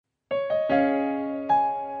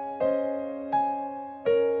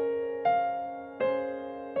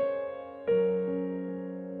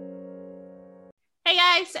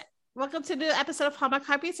Welcome to a new episode of Hallmark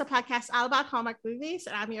Heartbeats, a podcast all about Hallmark movies.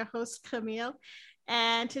 And I'm your host, Camille.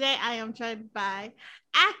 And today I am joined by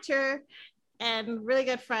actor and really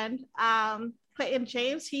good friend, Clayton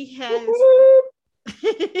James. He was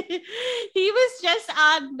just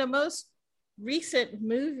on the most recent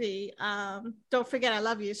movie, Don't Forget I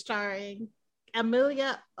Love You, starring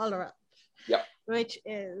Amelia Ullerup. Yep. Which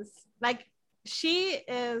is she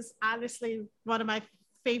is honestly one of my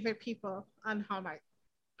favorite people on Hallmark.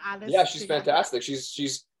 Honestly. Yeah, she's fantastic.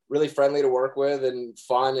 She's really friendly to work with and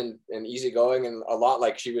fun and easygoing, and a lot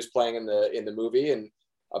like she was playing in the movie, and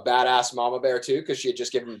a badass mama bear too, because she had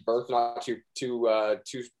just given birth not too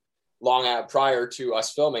long prior to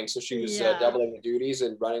us filming, so she was doubling the duties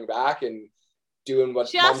and running back and doing what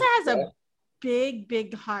she also has a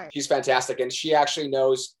big heart. She's fantastic, and she actually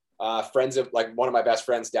knows friends of one of my best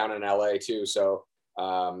friends down in LA too. So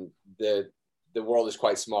the world is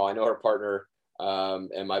quite small. I know her partner.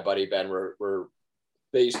 And my buddy Ben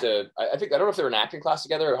they used to, I think, I don't know if they were in acting class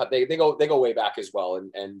together, or they go way back as well.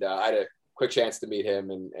 And I had a quick chance to meet him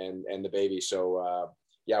and the baby. So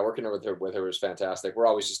working with her was fantastic. We're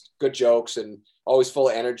always just good jokes and always full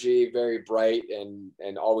of energy, very bright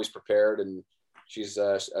and always prepared. And she's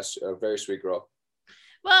a very sweet girl.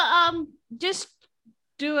 Well, just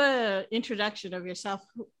do a introduction of yourself.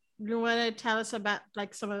 You want to tell us about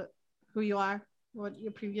some of who you are, what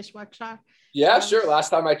your previous works are? Yeah, sure. Last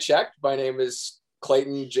time I checked, my name is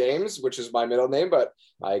Clayton James, which is my middle name, but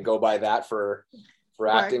I go by that for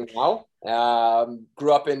acting now.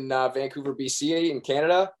 Grew up in Vancouver, BC in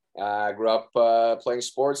Canada. Grew up playing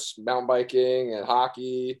sports, mountain biking and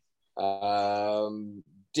hockey.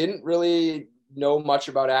 Didn't really know much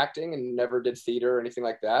about acting and never did theater or anything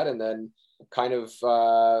like that. And then kind of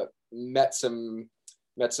met some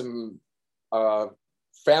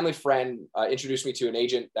family friend introduced me to an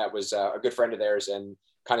agent that was a good friend of theirs, and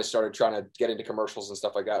kind of started trying to get into commercials and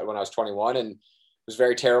stuff like that when I was 21, and was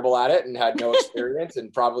very terrible at it and had no experience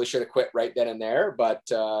and probably should have quit right then and there. But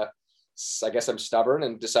I guess I'm stubborn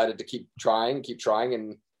and decided to keep trying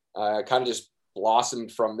and kind of just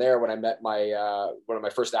blossomed from there when I met my one of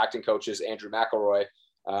my first acting coaches, Andrew McElroy,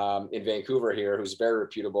 in Vancouver here, who's very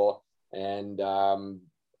reputable. And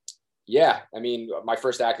I mean, my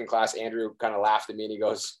first acting class, Andrew kind of laughed at me and he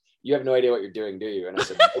goes, "You have no idea what you're doing, do you?" And I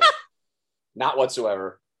said, "Nope, not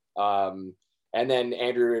whatsoever." And then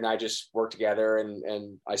Andrew and I just worked together,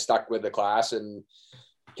 and I stuck with the class and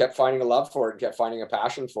kept finding a love for it, and kept finding a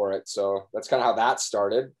passion for it. So that's kind of how that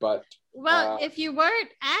started. But if you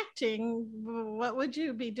weren't acting, what would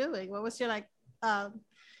you be doing? What was your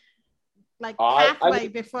pathway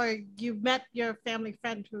before you met your family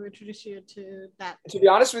friend who introduced you to that? To be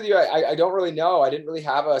honest with you, I don't really know. I didn't really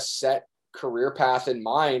have a set career path in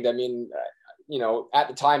mind. I mean, at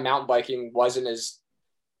the time, mountain biking wasn't as,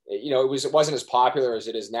 it wasn't as popular as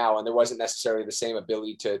it is now. And there wasn't necessarily the same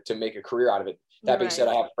ability to make a career out of it. That being said,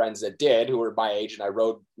 I have friends that did, who were my age, and I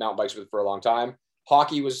rode mountain bikes with for a long time.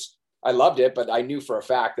 Hockey I loved it, but I knew for a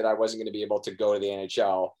fact that I wasn't going to be able to go to the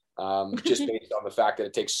NHL, just based on the fact that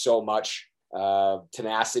it takes so much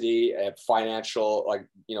tenacity, financial,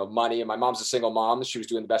 money. And my mom's a single mom. She was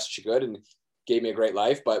doing the best she could and gave me a great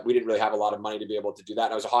life, but we didn't really have a lot of money to be able to do that.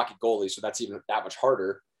 And I was a hockey goalie, so that's even that much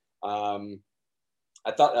harder.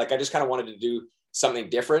 I thought I just kind of wanted to do something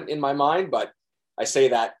different in my mind, but I say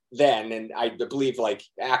that then, and I believe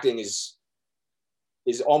acting is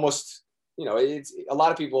almost, it's a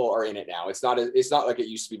lot of people are in it now. It's not like it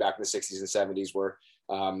used to be back in the 60s and 70s where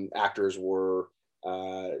actors were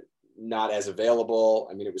not as available.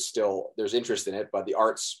 I mean, it was still, there's interest in it, but the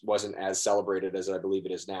arts wasn't as celebrated as I believe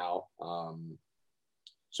it is now.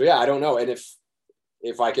 I don't know. And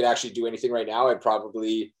if I could actually do anything right now, I'd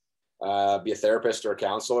probably be a therapist or a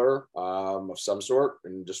counselor of some sort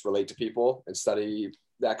and just relate to people and study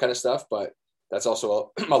that kind of stuff. But that's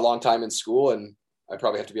also a long time in school, and I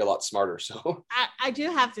probably have to be a lot smarter. So I do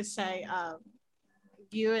have to say,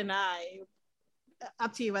 you and I,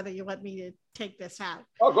 up to you whether you want me to take this out.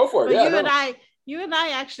 Oh, go for it. But you and I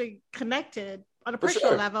actually connected on a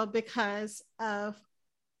personal level because of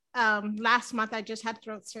last month I just had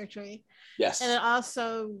throat surgery. Yes. And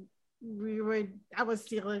also I was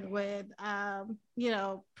dealing with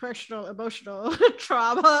personal emotional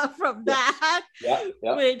trauma from that. Yeah.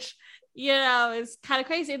 Which is kind of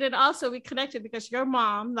crazy. And then also we connected because your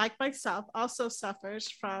mom, like myself, also suffers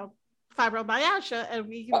from fibromyalgia, and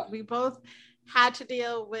we both had to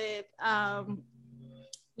deal with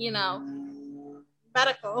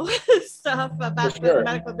medical stuff about the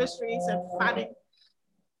medical mysteries and finding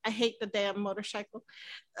I hate the damn motorcycle.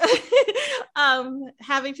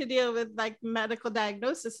 Having to deal with like medical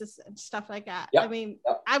diagnoses and stuff like that. Yep. I mean,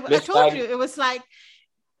 Yep. I told you, it was like,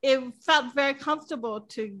 it felt very comfortable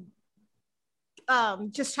to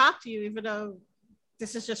just talk to you, even though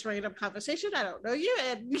this is just random conversation. I don't know you,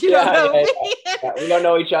 and you don't know me. Yeah. We don't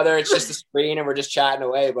know each other. It's just a screen, and we're just chatting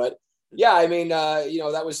away. But yeah, I mean,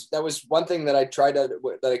 that was one thing that I tried to,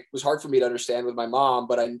 that it was hard for me to understand with my mom,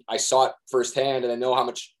 but I saw it firsthand, and I know how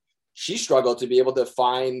much she struggled to be able to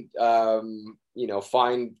find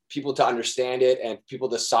people to understand it and people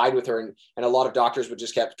to side with her. And a lot of doctors would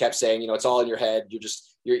just kept saying, it's all in your head.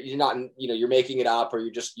 You're not, you're making it up, or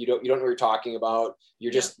you don't know what you're talking about.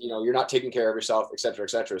 You're just, you're not taking care of yourself, et cetera, et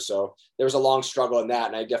cetera. So there was a long struggle in that.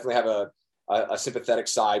 And I definitely have a sympathetic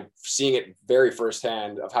side, seeing it very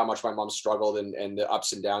firsthand of how much my mom struggled and the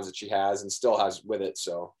ups and downs that she has and still has with it.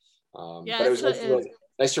 So, but it was really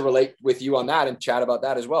nice to relate with you on that and chat about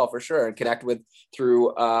that as well, for sure, and connect with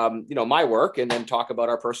through, my work, and then talk about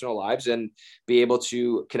our personal lives and be able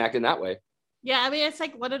to connect in that way. Yeah. I mean, it's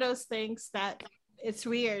like one of those things that it's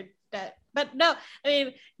weird but no, I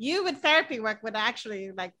mean, you with therapy work would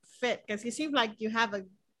actually like fit, because you seem like you have a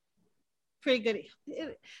pretty good,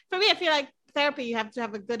 for me, I feel like therapy, you have to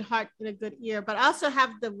have a good heart and a good ear, but also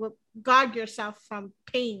have to guard yourself from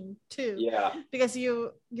pain too. Yeah. Because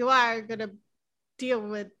you are going to deal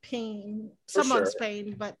with pain, someone's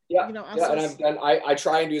pain, but and I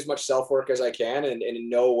try and do as much self-work as I can, and in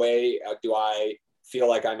no way do I feel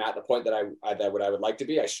like I'm at the point that I would like to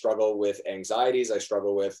be. I struggle with anxieties. I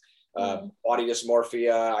struggle with body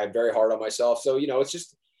dysmorphia. I'm very hard on myself. So,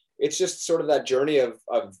 it's just sort of that journey of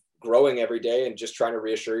growing every day and just trying to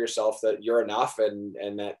reassure yourself that you're enough,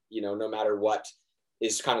 and that, no matter what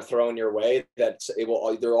is kind of thrown your way, that there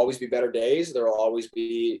will always be better days. There will always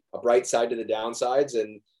be a bright side to the downsides.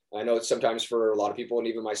 And I know it's sometimes for a lot of people, and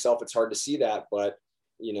even myself, it's hard to see that, but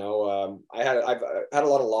I've had a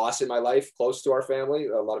lot of loss in my life close to our family.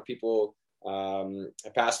 A lot of people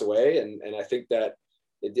have passed away. And I think that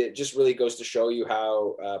it just really goes to show you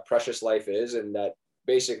how precious life is, and that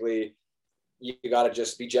basically you got to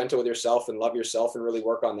just be gentle with yourself and love yourself and really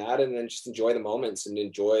work on that. And then just enjoy the moments and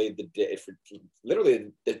enjoy the day,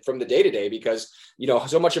 literally from the day to day, because,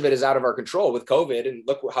 so much of it is out of our control with COVID. And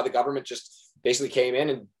look how the government just basically came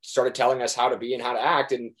in and started telling us how to be and how to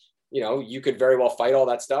act. And, you could very well fight all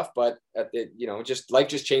that stuff, but just life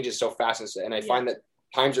just changes so fast. And I find that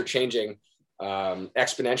times are changing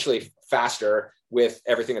exponentially faster with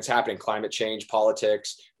everything that's happening: climate change,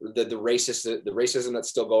 politics, the racism that's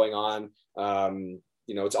still going on.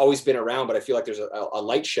 It's always been around, but I feel like there's a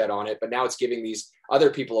light shed on it, but now it's giving these other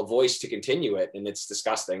people a voice to continue it. And it's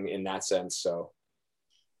disgusting in that sense. So.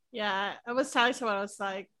 Yeah, I was telling someone, I was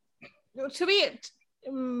like, to me,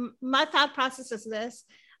 my thought process is this: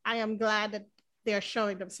 I am glad that they're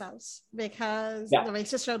showing themselves, because the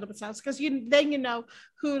racists show themselves, because then you know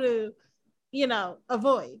who to,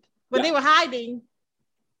 avoid. When they were hiding,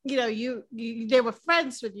 they were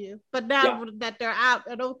friends with you, but now that they're out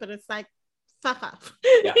and open, it's like, fuck off.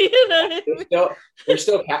 Yeah.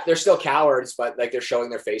 They're still cowards, but like they're showing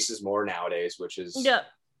their faces more nowadays, which is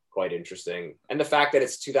quite interesting. And the fact that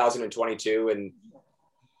it's 2022 and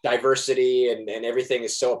diversity and everything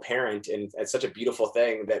is so apparent, and it's such a beautiful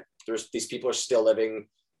thing that these people are still living,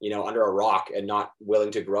 under a rock and not willing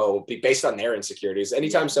to grow based on their insecurities.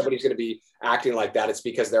 Anytime somebody's going to be acting like that, it's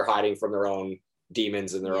because they're hiding from their own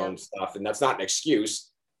demons and their own stuff. And that's not an excuse,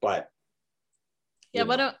 but with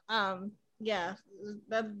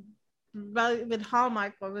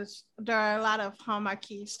Hallmark, there are a lot of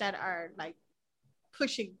Hallmarkies that are like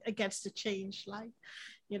pushing against the change, like,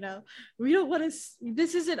 we don't want to,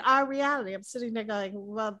 this isn't our reality. I'm sitting there going,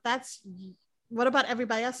 well, what about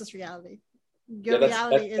everybody else's reality?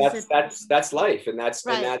 That's life. And that's,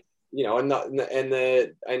 right. And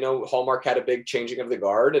that, I know Hallmark had a big changing of the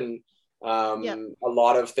guard, and a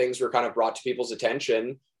lot of things were kind of brought to people's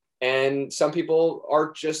attention. And some people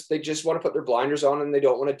they just want to put their blinders on, and they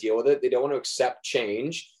don't want to deal with it. They don't want to accept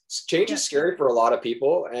change. Change is scary for a lot of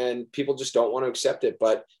people, and people just don't want to accept it.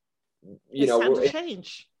 But it's time to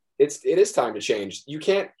change. It is time to change. You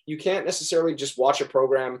can't necessarily just watch a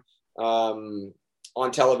program on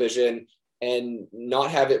television and not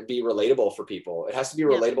have it be relatable for people. It has to be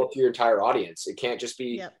relatable to your entire audience. It can't just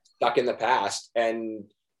be stuck in the past. And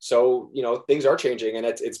so, things are changing, and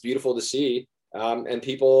it's beautiful to see. And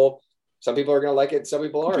some people are going to like it, some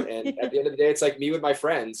people aren't. And at the end of the day, it's like me with my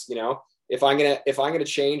friends. If I'm going to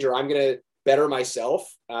change, or I'm going to better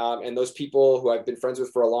myself, and those people who I've been friends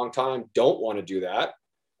with for a long time don't want to do that,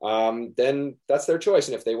 then that's their choice.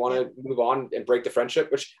 And if they want to move on and break the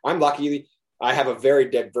friendship, which I'm lucky, I have a very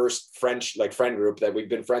diverse friend group that we've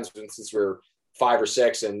been friends with since we were 5 or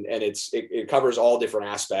 6, and it covers all different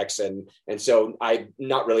aspects. And so I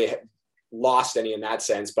not really lost any in that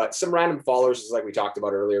sense, but some random followers, like we talked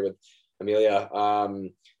about earlier with Amelia,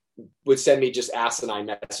 would send me just asinine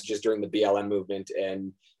messages during the BLM movement.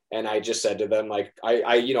 And I just said to them, like,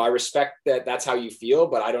 I respect that that's how you feel,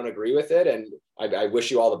 but I don't agree with it. And I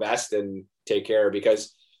wish you all the best and take care,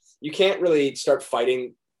 because you can't really start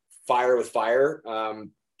fighting fire with fire.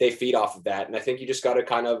 They feed off of that. And I think you just got to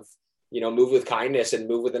kind of, move with kindness and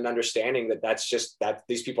move with an understanding that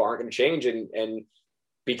these people aren't going to change, and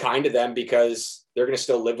be kind to them, because they're going to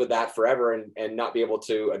still live with that forever and not be able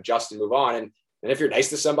to adjust and move on. And if you're nice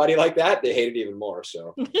to somebody like that, they hate it even more.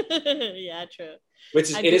 So yeah, true.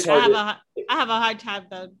 It is hard. I have a hard time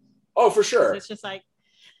though. Oh, for sure. It's just like,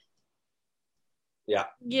 yeah,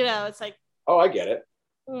 it's like, oh, I get it.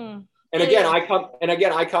 And again, I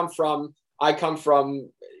come from, I'm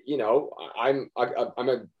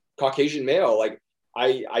a Caucasian male. Like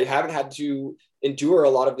I haven't had to endure a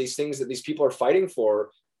lot of these things that these people are fighting for.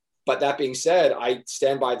 But that being said, I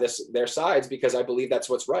stand by their sides, because I believe that's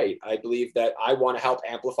what's right. I believe that I want to help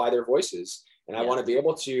amplify their voices, and I want to be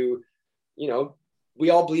able to,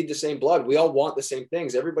 we all bleed the same blood. We all want the same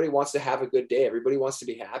things. Everybody wants to have a good day. Everybody wants to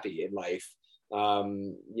be happy in life.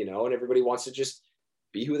 And everybody wants to just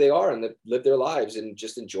be who they are and live their lives and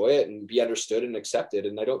just enjoy it and be understood and accepted.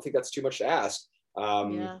 And I don't think that's too much to ask.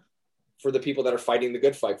 For the people that are fighting the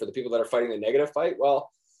good fight, for the people that are fighting the negative fight,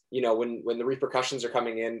 well, when the repercussions are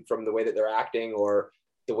coming in from the way that they're acting or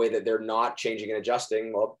the way that they're not changing and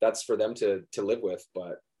adjusting, well, that's for them to live with.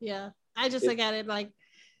 But yeah, I just look at it like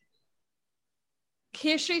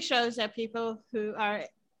history shows that people who are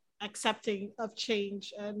accepting of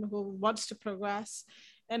change and who wants to progress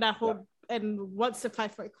and and wants to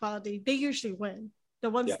fight for equality, they usually win. The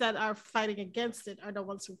ones that are fighting against it are the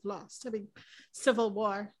ones who've lost. I mean, Civil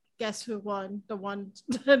War, guess who won?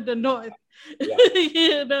 The North. Yeah.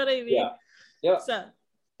 You know what I mean? Yeah. So,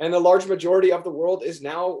 and the large majority of the world is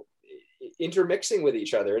now intermixing with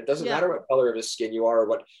each other. It doesn't matter what color of the skin you are,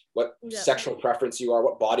 or what sexual preference you are,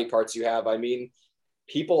 what body parts you have. I mean,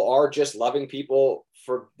 people are just loving people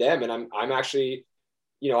for them. And I'm actually,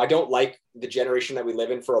 I don't like the generation that we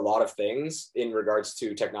live in for a lot of things in regards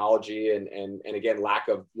to technology and again, lack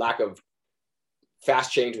of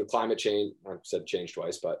fast change with climate change. I've said change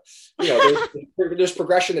twice, but there's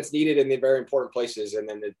progression that's needed in the very important places. And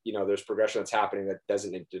then, there's progression that's happening that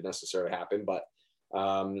doesn't need to necessarily happen. But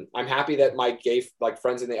I'm happy that my gay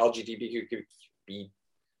friends in the LGBTQ,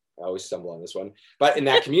 I always stumble on this one, but in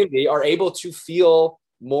that community are able to feel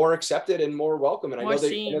more accepted and more welcome. And I know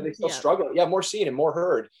they still struggle. Yeah. More seen and more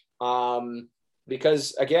heard.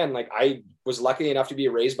 Because again, I was lucky enough to be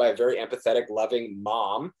raised by a very empathetic, loving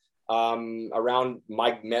mom, around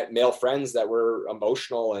my male friends that were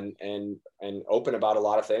emotional and open about a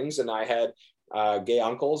lot of things. And I had gay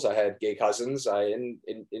uncles, I had gay cousins.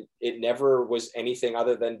 It never was anything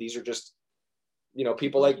other than these are just,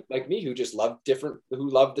 people like me who just love who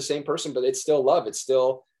love the same person, but it's still love. It's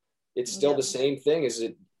still the same thing as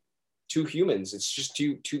it two humans. It's just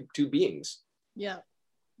two beings. Yeah.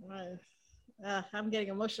 I'm getting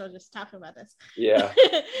emotional just talking about this. Yeah.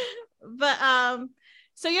 But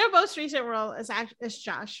so your most recent role is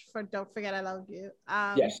Josh for Don't Forget I Love You.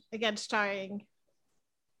 Yes. Again, starring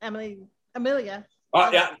Amelia.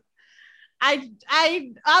 Yeah.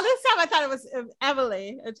 I all this time I thought it was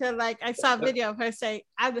Emily until I saw a video of her saying,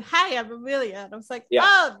 "Hi, I'm Amelia," and I was like,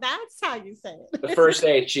 "Oh, that's how you say it." The first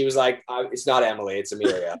day she was like, "It's not Emily, it's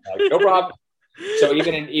Amelia." Like, no problem. So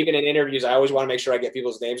even in interviews, I always want to make sure I get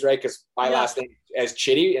people's names right, because my last name as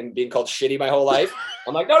Chitty and being called Shitty my whole life,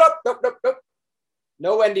 I'm like, nope.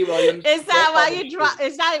 No Wendy Williams. Is that why you dropped?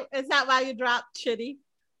 Is that why you dropped Chitty?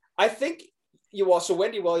 I think so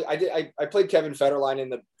Wendy Williams. I played Kevin Federline in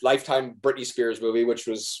the Lifetime Britney Spears movie, which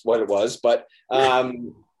was what it was. But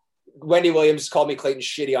Wendy Williams called me Clayton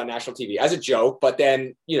Shitty on national TV as a joke, but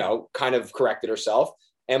then kind of corrected herself.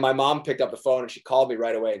 And my mom picked up the phone and she called me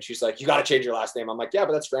right away and she's like, "You got to change your last name." I'm like, "Yeah,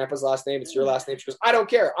 but that's Grandpa's last name. It's your last name." She goes, "I don't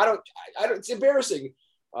care. I don't. It's embarrassing."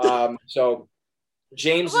 So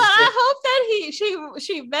James. Well, I hope that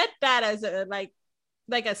she meant that as a like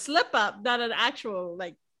a slip up, not an actual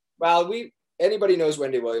like. Well, anybody knows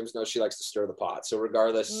Wendy Williams knows she likes to stir the pot. So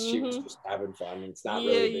regardless, she was just having fun. It's not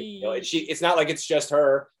really a big deal. It's not like it's just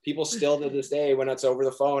her. People still to this day, when it's over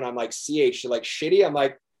the phone, I'm like, CH, like Shitty. I'm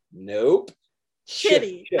like, nope.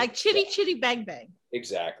 Shitty. Like Chitty Bang Bang.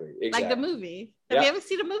 Exactly. Like the movie. Have you ever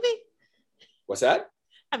seen a movie? What's that?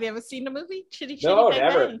 Have you ever seen the movie? Chitty No,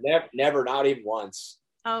 Bang Bang? never, not even once.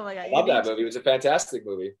 Oh my God. I love that movie. It was a fantastic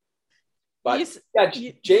movie. But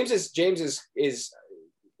James is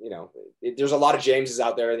there's a lot of Jameses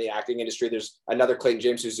out there in the acting industry. There's another Clayton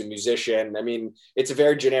James who's a musician. I mean, it's a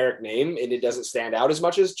very generic name and it doesn't stand out as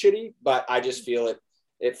much as Chitty, but I just feel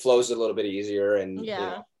it flows a little bit easier. And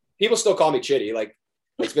people still call me Chitty. Like,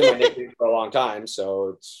 it's been my nickname for a long time.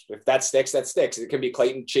 So if that sticks, that sticks. It can be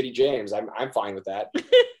Clayton Chitty James. I'm fine with that.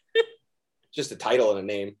 Just a title and a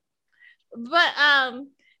name. But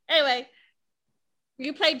anyway,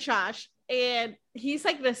 you played Josh. And he's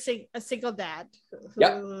like a single dad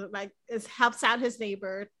who like helps out his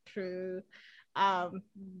neighbor to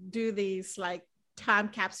do these like time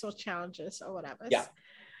capsule challenges or whatever. Yeah.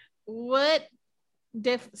 What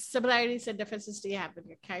similarities and differences do you have in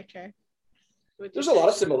your character? There's a lot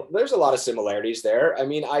of similarities there. I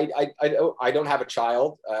mean, I don't have a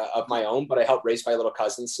child of my own, but I helped raise my little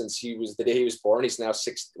cousin since the day he was born. He's now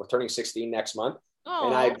turning 16 next month. Aww.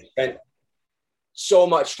 And I've spent so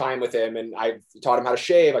much time with him, and I taught him how to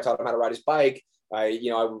shave. I taught him how to ride his bike. I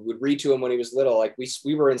would read to him when he was little. Like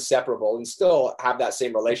we were inseparable, and still have that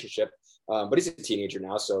same relationship. But he's a teenager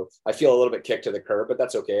now, so I feel a little bit kicked to the curb, but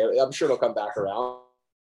that's okay. I'm sure they'll come back around.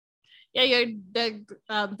 Yeah,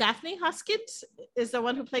 Daphne Hoskins is the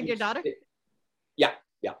one who played your daughter. Yeah.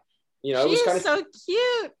 She was kind of so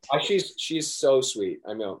cute. She's so sweet.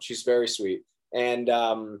 I know she's very sweet, and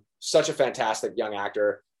such a fantastic young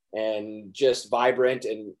actor. And just vibrant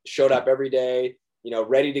and showed up every day,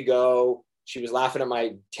 ready to go. She was laughing at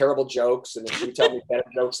my terrible jokes and then she would tell me better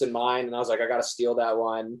jokes than mine. And I was like, I got to steal that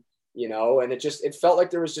one, and it felt like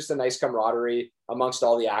there was just a nice camaraderie amongst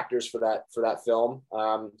all the actors for that film.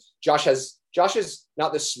 Josh is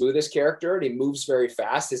not the smoothest character and he moves very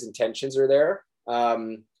fast. His intentions are there.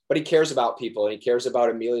 But he cares about people and he cares about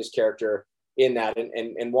Amelia's character in that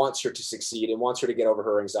and wants her to succeed and wants her to get over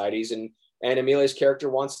her anxieties. And Amelia's character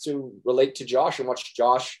wants to relate to Josh and watch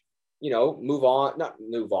Josh, not move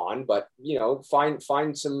on, but,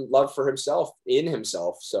 find some love for himself in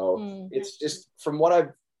himself. So it's just from what I've,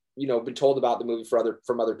 been told about the movie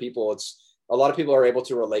from other people, it's a lot of people are able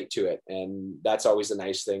to relate to it. And that's always the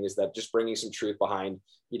nice thing is that just bringing some truth behind,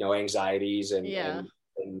 anxieties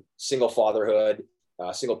and single fatherhood,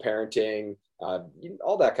 single parenting,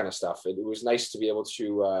 all that kind of stuff. It was nice to be able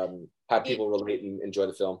to have people relate and enjoy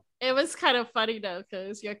the film. It was kind of funny though,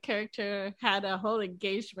 because your character had a whole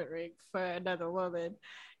engagement ring for another woman.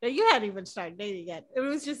 And you hadn't even started dating yet. It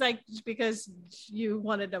was just because you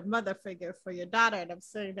wanted a mother figure for your daughter. And I'm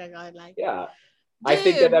sitting there going like, yeah. I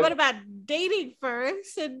think that what about dating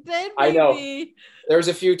first? And then maybe... I know. There's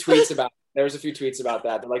a few tweets about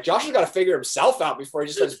that. They're like, Josh has got to figure himself out before he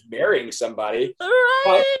just starts marrying somebody.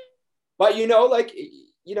 Right. But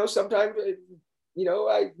sometimes,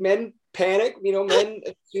 men panic, men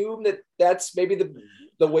assume that that's maybe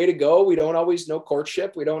the way to go. We don't always know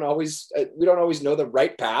courtship. We don't always know the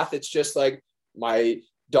right path. It's just like my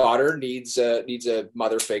daughter needs a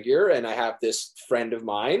mother figure and I have this friend of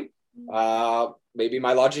mine. Maybe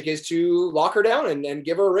my logic is to lock her down and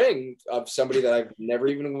give her a ring of somebody that I've never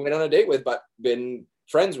even went on a date with, but been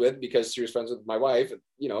friends with because she was friends with my wife,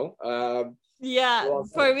 Yeah,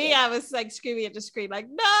 for me, I was like screaming at the screen, like,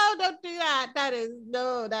 no, don't do that. That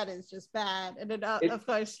is just bad. And then, of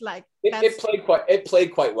course, like it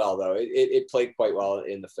played quite well though. It played quite well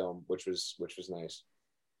in the film, which was nice.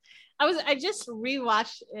 I just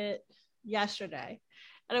rewatched it yesterday,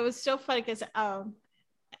 and it was so funny because I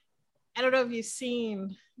don't know if you've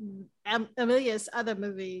seen Amelia's other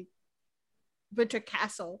movie, Winter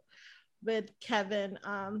Castle, with Kevin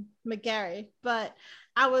McGarry, but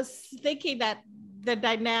I was thinking that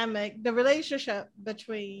the relationship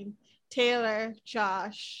between Taylor,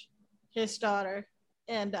 Josh, his daughter,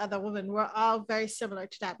 and the other woman were all very similar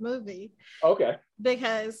to that movie. Okay.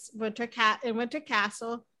 Because in Winter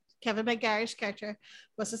Castle, Kevin McGarry's character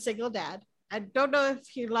was a single dad. I don't know if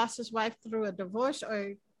he lost his wife through a divorce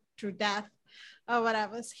or through death or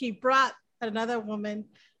whatever. He brought another woman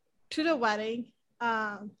to the wedding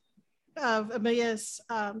of Amelia's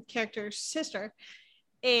character's sister,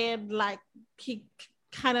 and like he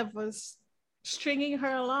kind of was stringing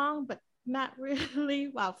her along, but not really,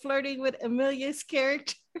 while flirting with Amelia's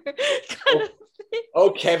character.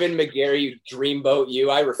 Kevin McGarry, you dreamboat,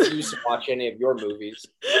 you! I refuse to watch any of your movies.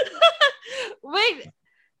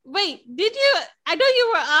 Wait, did you? I know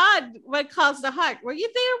you were on What Calls the Heart. Were you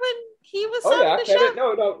there when he was on the Kevin,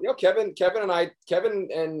 show? No, Kevin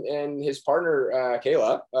and his partner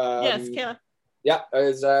Kayla. Yes, Kayla. Yeah,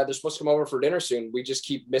 they're supposed to come over for dinner soon. We just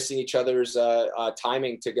keep missing each other's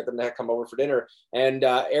timing to get them to come over for dinner. And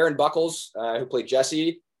Aaron Buckles, who played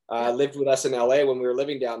Jesse, lived with us in LA when we were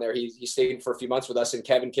living down there. He stayed for a few months with us, and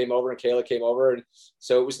Kevin came over and Kayla came over. And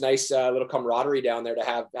so it was nice, little camaraderie down there to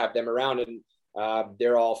have them around. And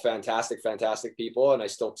they're all fantastic people. And I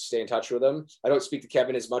still stay in touch with them. I don't speak to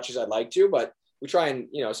Kevin as much as I'd like to, but we try and,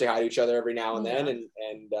 say hi to each other every now and then.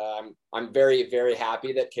 And I'm very, very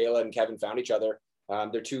happy that Kayla and Kevin found each other.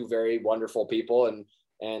 They're two very wonderful people. And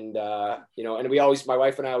and we always, my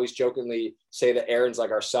wife and I always jokingly say that Aaron's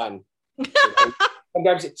like our son.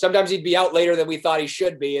 Sometimes he'd be out later than we thought he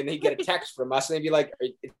should be, and he'd get a text from us, and they'd be like,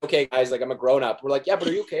 "Okay, guys, like I'm a grown up." We're like, "Yeah, but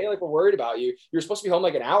are you okay? Like we're worried about you. You're supposed to be home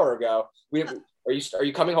like an hour ago. Are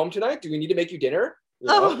you coming home tonight? Do we need to make you dinner?"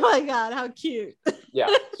 Oh my God, how cute! Yeah,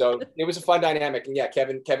 so it was a fun dynamic, and yeah,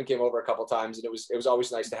 Kevin came over a couple of times, and it was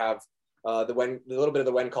always nice to have the little bit of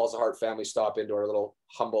the When Calls the Heart family stop into our little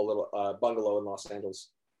humble little bungalow in Los Angeles.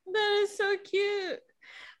 That is so cute.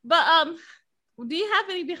 But do you have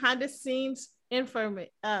any behind the scenes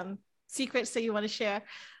secrets that you want to share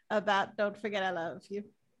about Don't Forget I Love You?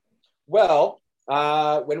 Well,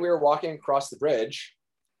 when we were walking across the bridge,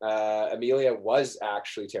 Amelia was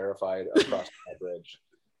actually terrified of crossing that bridge,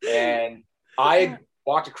 and I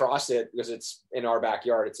walked across it because it's in our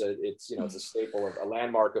backyard. It's a staple of a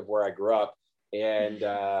landmark of where I grew up, and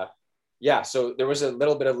so there was a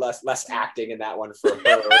little bit of less acting in that one for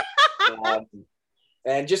her,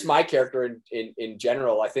 and just my character in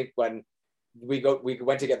general. I think when we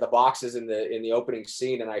went to get the boxes in the opening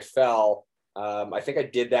scene and I fell. I think I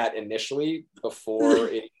did that initially before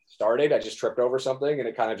it started. I just tripped over something and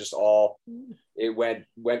it kind of just it went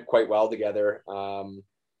quite well together.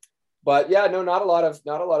 But yeah, no, not a lot of,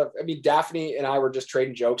 I mean, Daphne and I were just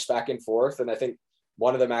trading jokes back and forth. And I think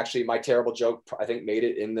one of them actually, my terrible joke, I think made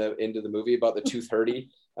it into the movie about the tooth hurdy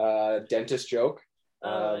dentist joke.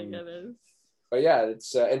 Oh my goodness. But yeah,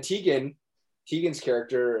 it's, and Tegan's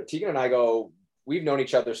character, Tegan and I we've known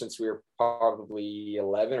each other since we were probably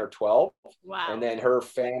 11 or 12. Wow. And then her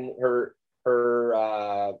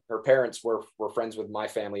parents were friends with my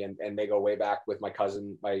family, and they go way back with my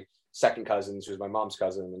cousin, my second cousin, who's my mom's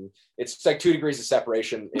cousin. And it's like 2 degrees of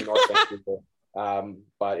separation in North Vancouver.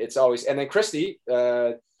 But it's always, and then Christy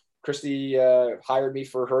hired me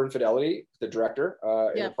for Her Infidelity, the director,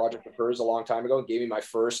 in a project of hers a long time ago, and gave me my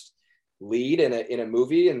first lead in a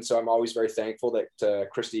movie. And so I'm always very thankful that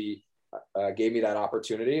Christy gave me that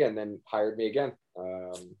opportunity and then hired me again.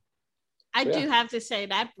 I do have to say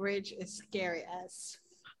that bridge is scary as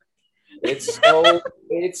it's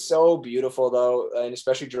so beautiful though, and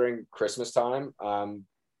especially during Christmas time. And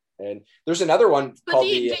there's another one called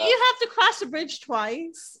do you have to cross the bridge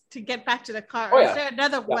twice to get back to the car? Oh, or yeah. Is there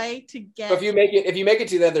another way to get? So if you make it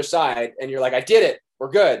to the other side and you're like, I did it,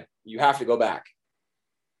 we're good, you have to go back.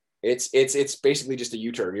 It's basically just a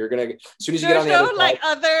U-turn. You're gonna, as soon as you get on the other side.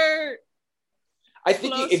 Other. I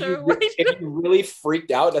think if you really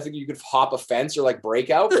freaked out, I think you could hop a fence or like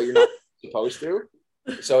break out, but you're not supposed to.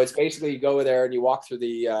 So it's basically you go there and you walk through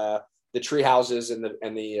the tree houses and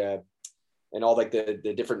all like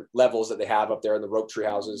the different levels that they have up there in the rope tree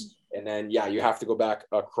houses, and then you have to go back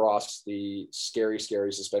across the scary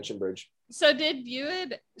suspension bridge. So did you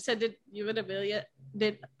and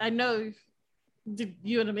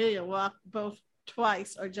Amelia walk both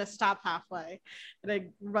twice or just stop halfway and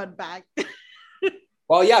then run back?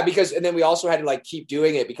 Well, yeah, because, and then we also had to like keep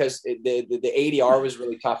doing it because the ADR was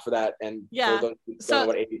really tough for that. And don't know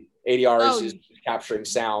what ADR is capturing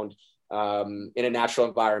sound in a natural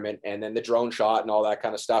environment, and then the drone shot and all that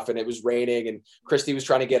kind of stuff. And it was raining, and Christy was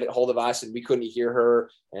trying to get a hold of us, and we couldn't hear her.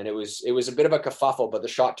 And it was a bit of a kerfuffle, but the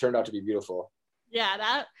shot turned out to be beautiful. Yeah,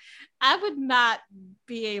 that I would not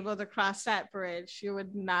be able to cross that bridge. You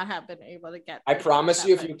would not have been able to get. I promise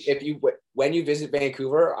you, when you visit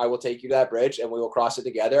Vancouver, I will take you to that bridge and we will cross it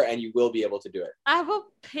together, and you will be able to do it. I will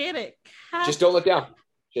panic. Just don't look down.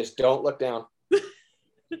 Just don't look down.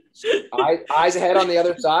 Eyes ahead on the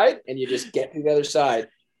other side, and you just get to the other side.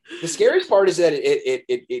 The scariest part is that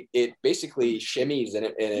it basically shimmies and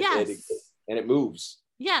it moves.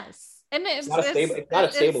 Yes, and it's not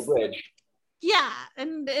a stable bridge. Yeah,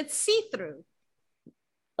 and it's see-through.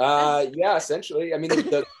 Yeah, essentially. I mean,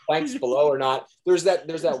 the planks below are not. There's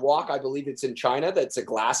that walk. I believe it's in China. That's a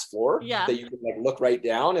glass floor. Yeah. That you can like look right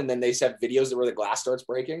down, and then they have videos where the glass starts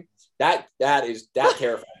breaking. That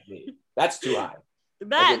terrifies me. That's too high.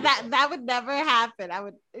 That would never happen.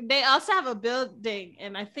 They also have a building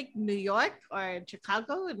in, I think, New York or in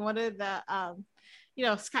Chicago, in one of the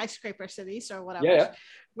skyscraper cities or whatever. Yeah.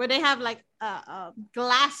 Where they have like a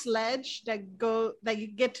glass ledge that you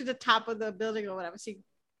get to the top of the building or whatever. So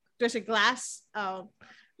there's a glass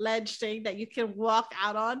ledge thing that you can walk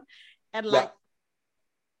out on, and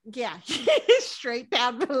Yeah, straight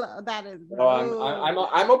down below. That is. No,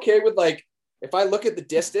 I'm okay with, like, if I look at the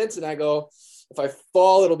distance and I go, if I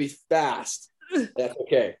fall, it'll be fast. That's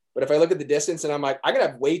okay. But if I look at the distance and I'm like, I'm gonna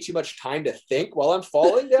have way too much time to think while I'm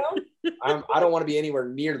falling down, I don't want to be anywhere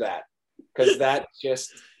near that, because that's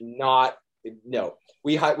just not. No,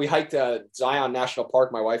 we hiked Zion National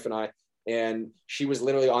Park, my wife and I, and she was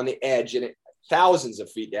literally on the edge and thousands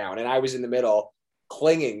of feet down, and I was in the middle,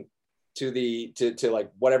 clinging to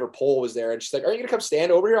like whatever pole was there. And she's like, "Are you gonna come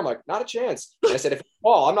stand over here?" I'm like, "Not a chance." And I said, "If I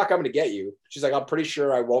fall, I'm not coming to get you." She's like, "I'm pretty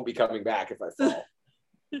sure I won't be coming back if I fall."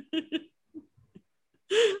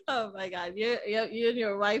 Oh my God, you and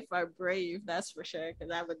your wife are brave. That's for sure.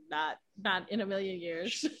 Because I would not in a million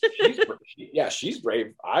years. She's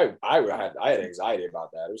brave. I had anxiety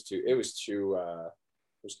about that. It was too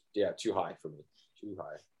high for me. Too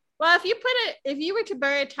high. Well, if you were to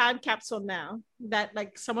bury a time capsule now that,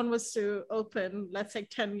 like, someone was to open, let's say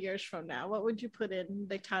 10 years from now, what would you put in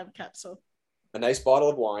the time capsule? A nice bottle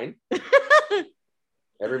of wine.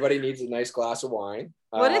 Everybody needs a nice glass of wine.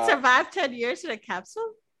 Would it survive 10 years in a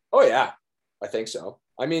capsule? Oh yeah, I think so.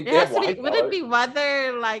 I mean, would it be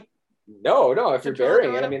weather like? No. If you're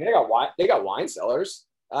burying it, I mean, they got wine cellars.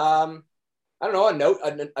 I don't know,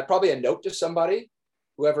 probably a note to somebody,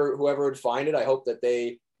 whoever would find it. I hope that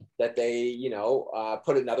they put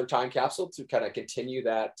another time capsule to kind of continue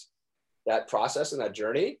that process and that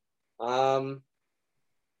journey. I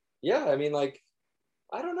mean, like,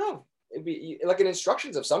 I don't know. It'd be like an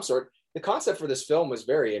instructions of some sort. The concept for this film was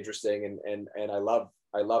very interesting, and I love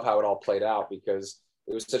how it all played out, because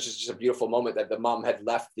it was just a beautiful moment that the mom had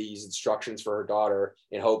left these instructions for her daughter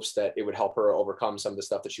in hopes that it would help her overcome some of the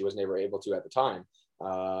stuff that she was never able to at the time.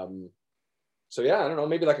 So yeah, I don't know,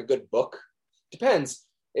 maybe like a good book. Depends.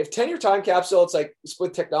 If 10-year time capsule, it's like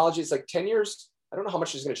with technology, it's like 10 years. I don't know how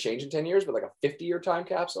much is going to change in 10 years, but like a 50-year time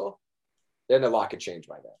capsule, then a lot could change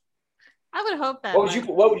by then. I would hope that. What would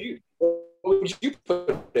you put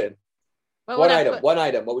in? One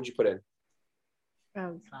item. What would you put in?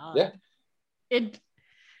 Oh God. Yeah.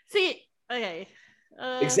 Okay.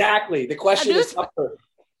 Exactly. The question is tougher.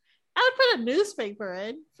 I would put a newspaper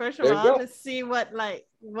in, first of all, to see what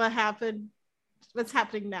happened, what's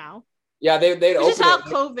happening now. Yeah, they'd open it. Just how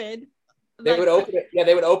COVID. They would open it. Yeah,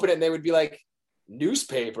 they would open it and they would be like,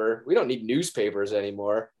 newspaper? We don't need newspapers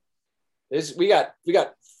anymore. We got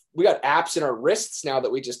apps in our wrists now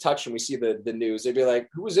that we just touch and we see the news. They'd be like,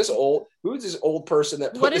 who's this old person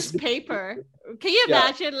that put what is paper? Can you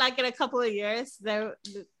imagine, like, in a couple of years,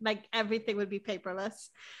 like everything would be paperless,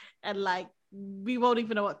 and like we won't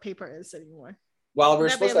even know what paper is anymore? Well, we're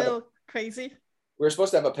supposed to have crazy. We were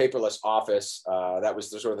supposed to have a paperless office. That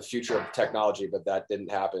was the sort of the future of technology, but that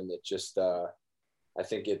didn't happen. It just, I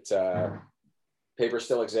think paper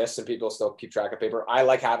still exists and people still keep track of paper. I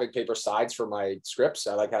like having paper sides for my scripts.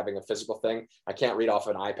 I like having a physical thing. I can't read off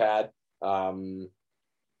an iPad.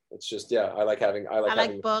 It's just, I like having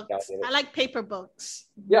books. I like paper books.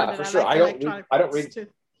 Yeah, for sure. I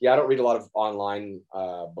don't read a lot of online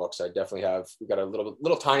books. I definitely we've got a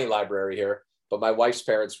little tiny library here, but my wife's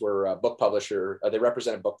parents were a book publisher. They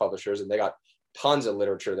represented book publishers, and they got tons of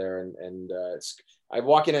literature there. And I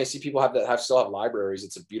walk in and I see people still have libraries.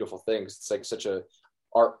 It's a beautiful thing. It's like such a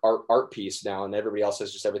art piece now, and everybody else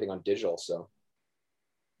has just everything on digital. So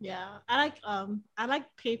yeah, I like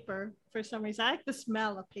paper for some reason. I like the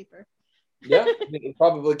smell of paper. Yeah, it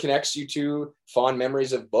probably connects you to fond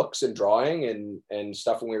memories of books and drawing and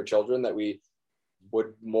stuff when we were children that we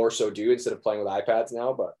would more so do instead of playing with iPads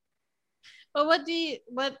now. But what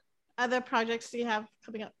other projects do you have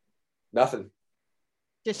coming up? Nothing.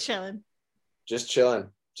 Just chilling.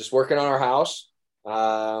 Just working on our house.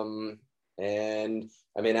 And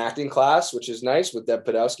I'm in acting class, which is nice, with Deb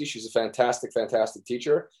Podolsky. She's a fantastic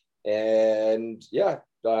teacher. And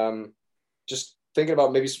just thinking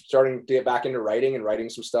about maybe starting to get back into writing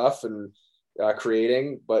some stuff and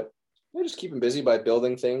creating, but just keeping busy by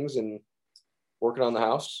building things and working on the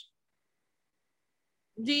house.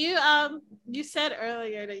 Do you you said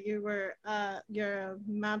earlier that you're a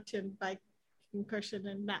mountain biking person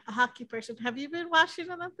and not a hockey person. Have you been watching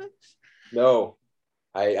the Olympics? No,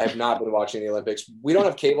 I have not been watching the Olympics. We don't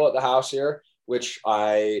have cable at the house here, which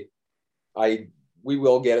we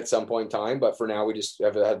will get at some point in time, but for now we just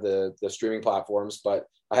have had the streaming platforms, but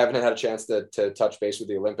I haven't had a chance to touch base with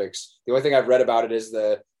the Olympics. The only thing I've read about it is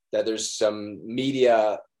that there's some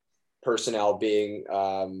media personnel being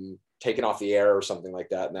taken off the air or something like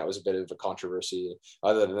that, and that was a bit of a controversy.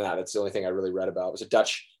 Other than that, that's the only thing I really read about. It was a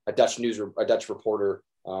Dutch reporter,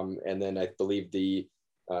 and then I believe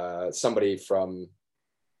somebody from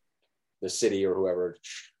the city or whoever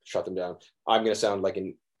shut them down. I'm going to sound like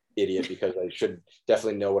an idiot because I should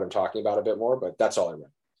definitely know what I'm talking about a bit more, but that's all I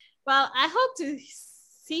read. Well, I hope to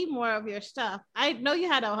see more of your stuff. I know you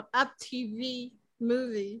had a Up TV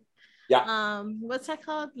movie. Yeah. What's that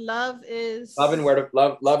called? Love and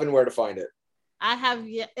Where to Find It. I have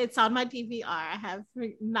it's on my DVR. I have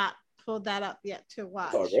not pulled that up yet to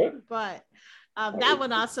watch. Okay. But that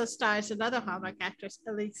one also stars another Hallmark actress,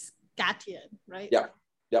 Elise Gatien, right? Yeah.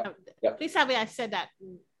 Please tell me I said that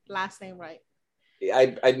last name right.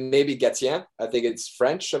 I maybe Gatien. I think it's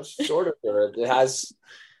French of sort of. Or it has.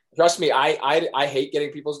 Trust me, I hate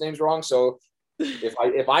getting people's names wrong. So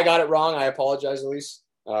if I got it wrong, I apologize, Elise.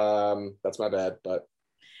 That's my bad. But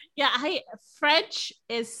yeah, French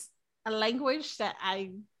is a language that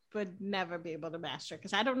I would never be able to master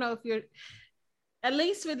because I don't know if you're, at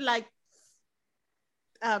least with like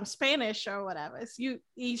Spanish or whatever,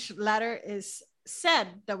 each letter is said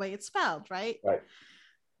the way it's spelled, right? Right.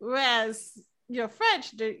 Whereas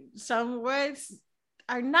French, some words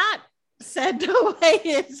are not said the way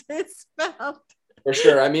it's spelled. For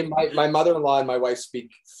sure. I mean, my mother-in-law and my wife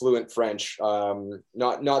speak fluent French.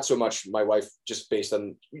 Not so much my wife, just based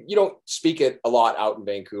on, you don't speak it a lot out in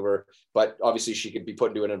Vancouver, but obviously she could be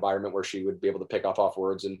put into an environment where she would be able to pick off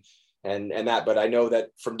words and that. But I know that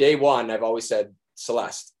from day one, I've always said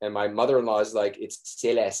Celeste, and my mother-in-law is like, it's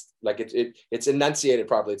Celeste, like it's enunciated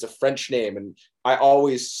properly. It's a French name, and I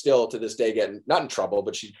always still to this day get not in trouble,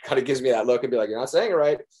 but she kind of gives me that look and be like, you're not saying it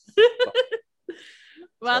right.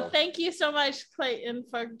 Well, thank you so much, Clayton,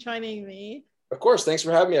 for joining me. Of course. Thanks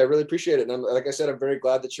for having me. I really appreciate it. And like I said, I'm very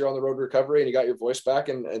glad that you're on the road to recovery and you got your voice back.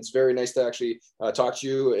 And it's very nice to actually talk to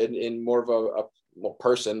you in more of a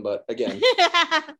person. But again,